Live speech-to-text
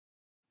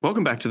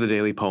Welcome back to the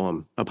Daily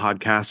Poem, a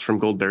podcast from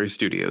Goldberry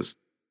Studios.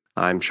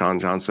 I'm Sean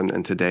Johnson,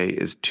 and today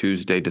is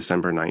Tuesday,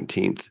 December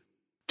 19th,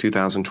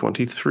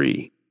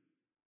 2023.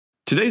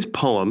 Today's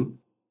poem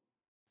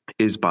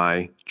is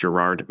by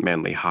Gerard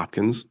Manley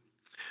Hopkins,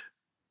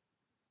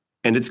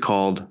 and it's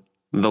called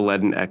The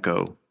Leaden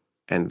Echo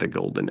and the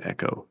Golden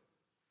Echo.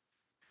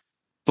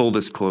 Full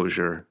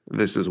disclosure,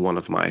 this is one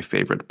of my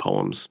favorite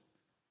poems,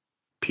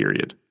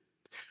 period.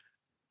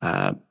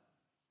 But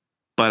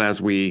as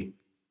we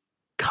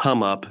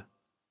come up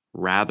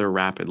rather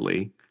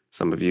rapidly,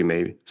 some of you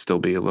may still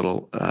be a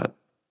little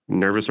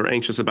nervous or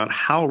anxious about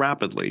how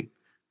rapidly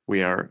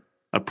we are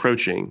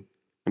approaching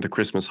the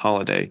Christmas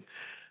holiday.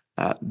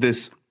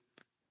 This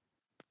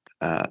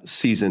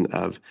season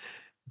of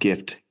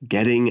gift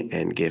getting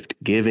and gift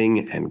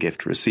giving and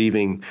gift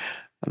receiving,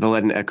 the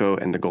Leaden Echo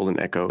and the Golden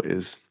Echo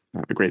is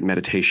a great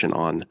meditation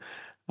on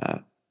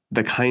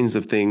the kinds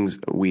of things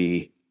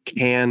we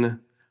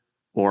can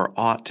or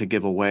ought to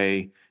give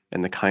away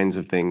and the kinds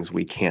of things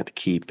we can't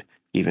keep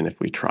even if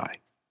we try.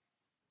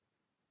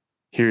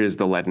 Here is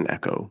the Leaden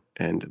Echo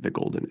and the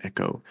Golden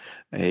Echo,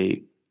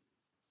 a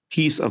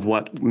piece of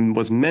what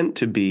was meant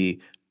to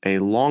be a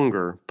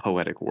longer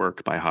poetic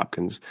work by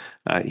Hopkins.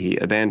 He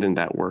abandoned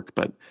that work,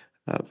 but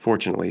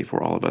fortunately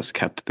for all of us,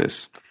 kept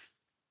this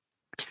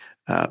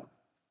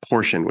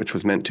portion, which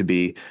was meant to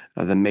be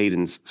the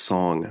Maiden's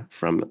Song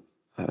from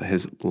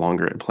his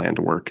longer planned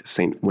work,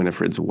 St.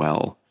 Winifred's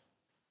Well.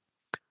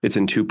 It's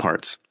in two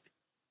parts.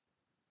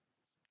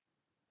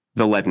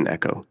 The Leaden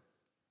Echo.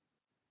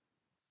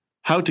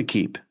 How to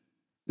keep?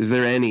 Is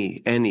there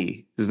any?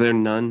 Is there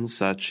none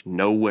such,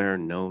 nowhere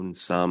known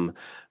some,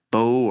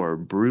 bow or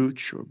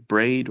brooch or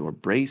braid or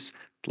brace,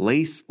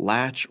 lace,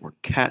 latch or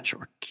catch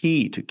or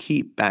key to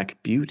keep back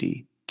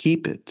beauty?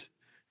 Keep it.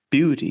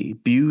 Beauty,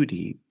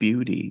 beauty,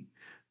 beauty,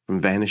 from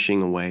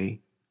vanishing away.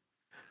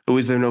 Oh,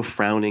 is there no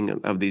frowning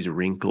of these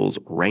wrinkles,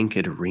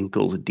 ranked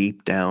wrinkles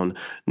deep down,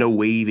 no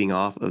waving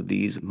off of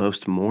these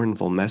most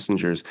mournful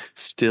messengers,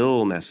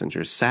 still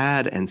messengers,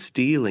 sad and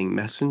stealing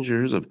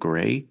messengers of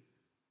gray?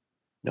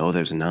 No,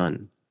 there's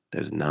none,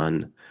 there's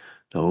none.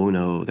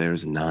 No,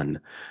 there's none.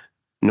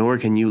 Nor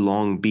can you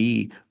long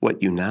be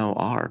what you now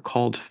are,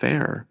 called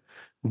fair.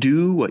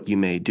 Do what you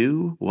may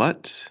do,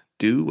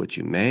 do what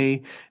you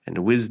may, and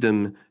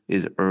wisdom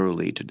is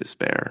early to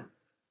despair.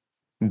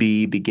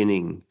 Be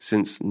beginning,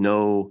 since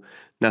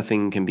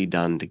nothing can be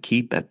done to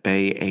keep at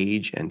bay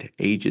age and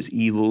age's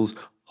evils,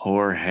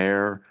 hoar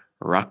hair,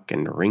 ruck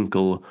and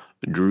wrinkle,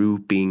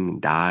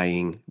 drooping,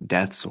 dying,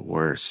 death's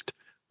worst,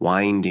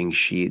 winding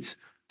sheets,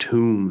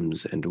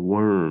 tombs and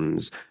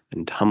worms,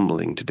 and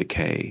tumbling to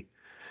decay.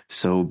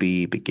 So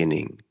be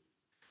beginning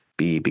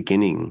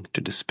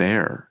to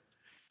despair.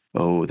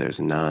 Oh, there's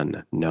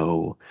none,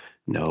 no,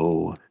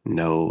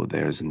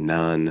 there's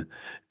none.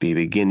 Be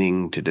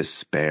beginning to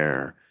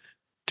despair.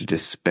 To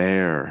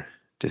despair,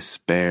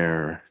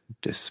 despair,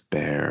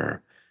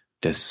 despair,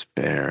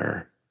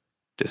 despair,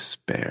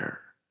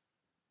 despair.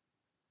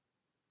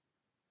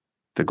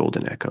 The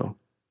Golden Echo.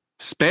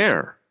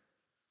 Spare!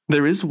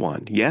 There is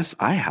one. Yes,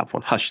 I have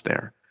one. Hush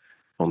there.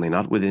 Only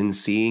not within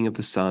seeing of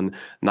the sun,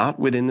 not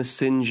within the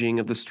singeing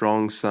of the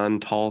strong sun,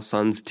 tall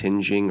sun's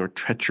tinging, or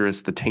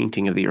treacherous the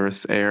tainting of the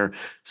earth's air.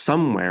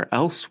 Somewhere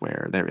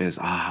elsewhere there is,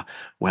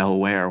 well,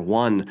 where?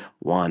 One.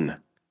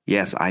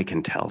 Yes, I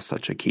can tell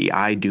such a key.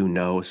 I do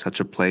know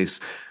such a place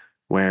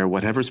where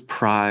whatever's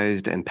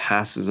prized and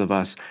passes of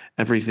us,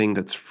 everything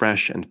that's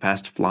fresh and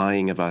fast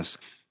flying of us,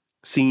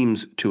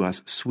 seems to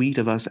us sweet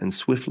of us and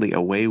swiftly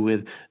away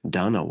with,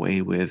 done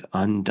away with,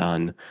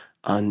 undone,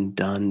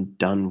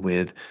 done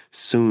with,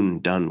 soon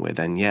done with,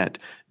 and yet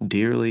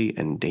dearly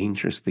and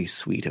dangerously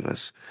sweet of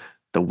us,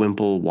 the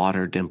wimple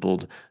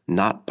water-dimpled,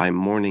 not by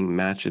morning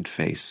matched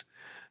face,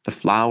 the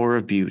flower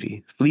of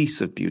beauty, fleece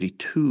of beauty,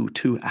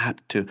 too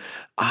apt to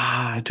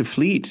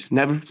fleet,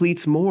 never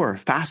fleets more,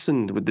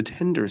 fastened with the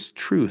tenderest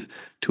truth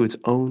to its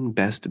own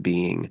best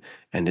being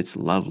and its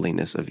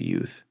loveliness of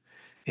youth.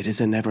 It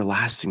is an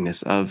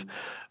everlastingness of,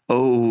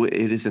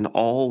 it is an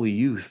all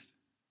youth.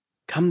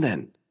 Come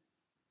then,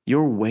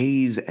 your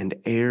ways and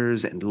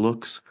airs and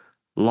looks,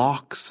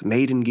 locks,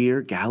 maiden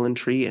gear,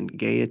 gallantry and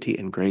gaiety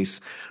and grace,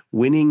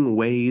 winning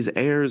ways,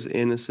 airs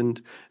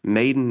innocent,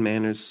 maiden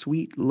manners,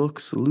 sweet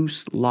looks,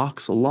 loose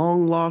locks,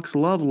 long locks,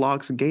 love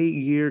locks, gay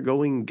gear,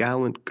 going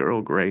gallant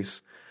girl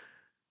grace.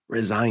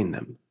 Resign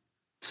them,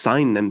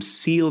 sign them,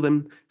 seal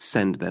them,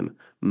 send them,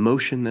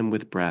 motion them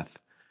with breath,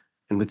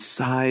 and with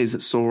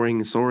sighs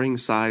soaring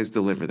sighs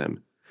deliver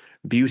them.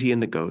 Beauty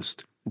and the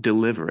ghost,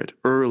 deliver it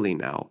early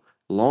now,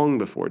 long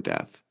before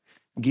death.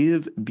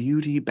 Give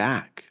beauty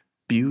back.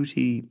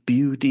 Beauty,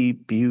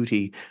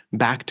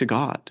 back to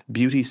God,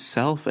 beauty's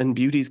self and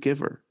beauty's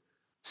giver.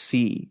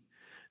 See,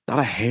 not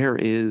a hair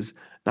is,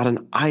 not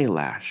an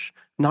eyelash,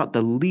 not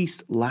the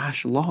least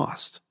lash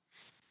lost.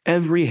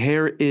 Every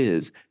hair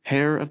is,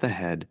 hair of the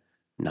head,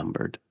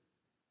 numbered.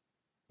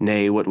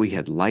 Nay, what we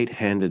had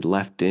light-handed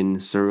left in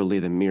surly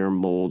the mere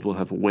mold will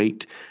have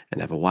waked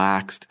and have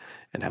waxed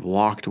and have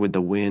walked with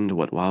the wind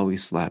what while we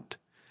slept.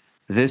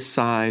 This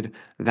side,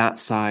 that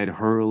side,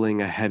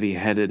 hurling a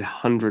heavy-headed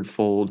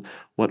hundredfold,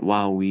 what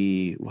while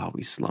we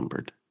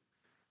slumbered.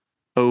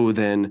 Oh,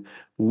 then,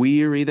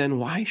 weary then,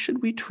 why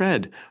should we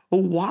tread? Oh,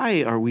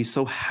 why are we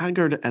so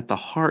haggard at the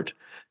heart,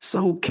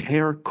 so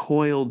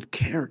care-coiled,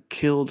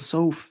 care-killed,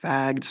 so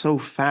fagged, so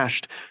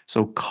fashed,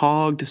 so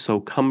cogged, so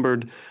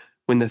cumbered,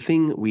 when the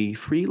thing we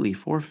freely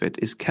forfeit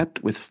is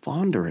kept with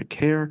fonder a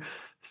care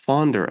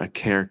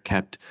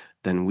kept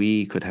than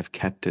we could have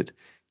kept it,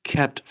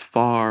 kept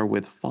far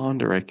with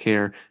fonder a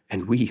care,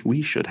 and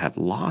we should have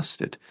lost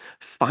it,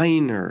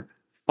 finer,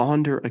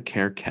 fonder a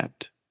care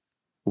kept,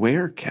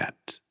 where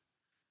kept?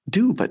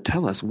 Do but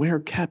tell us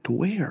where kept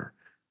where?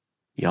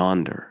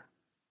 Yonder.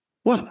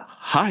 What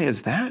high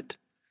is that?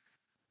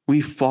 We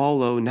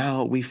follow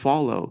now, we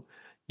follow.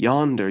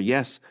 Yonder,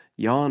 yes,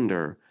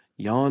 yonder,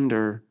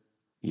 yonder,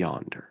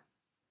 yonder.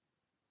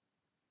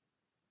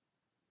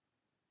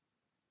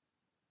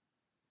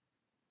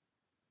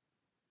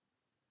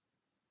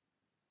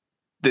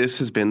 This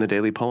has been the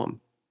Daily Poem.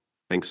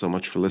 Thanks so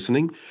much for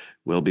listening.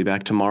 We'll be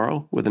back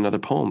tomorrow with another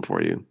poem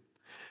for you.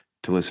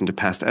 To listen to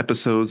past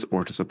episodes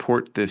or to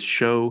support this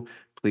show,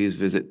 please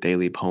visit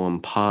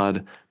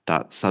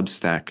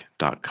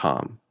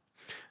dailypoempod.substack.com.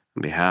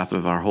 On behalf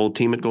of our whole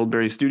team at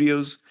Goldberry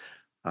Studios,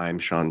 I'm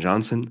Sean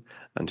Johnson.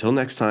 Until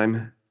next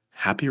time,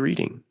 happy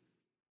reading.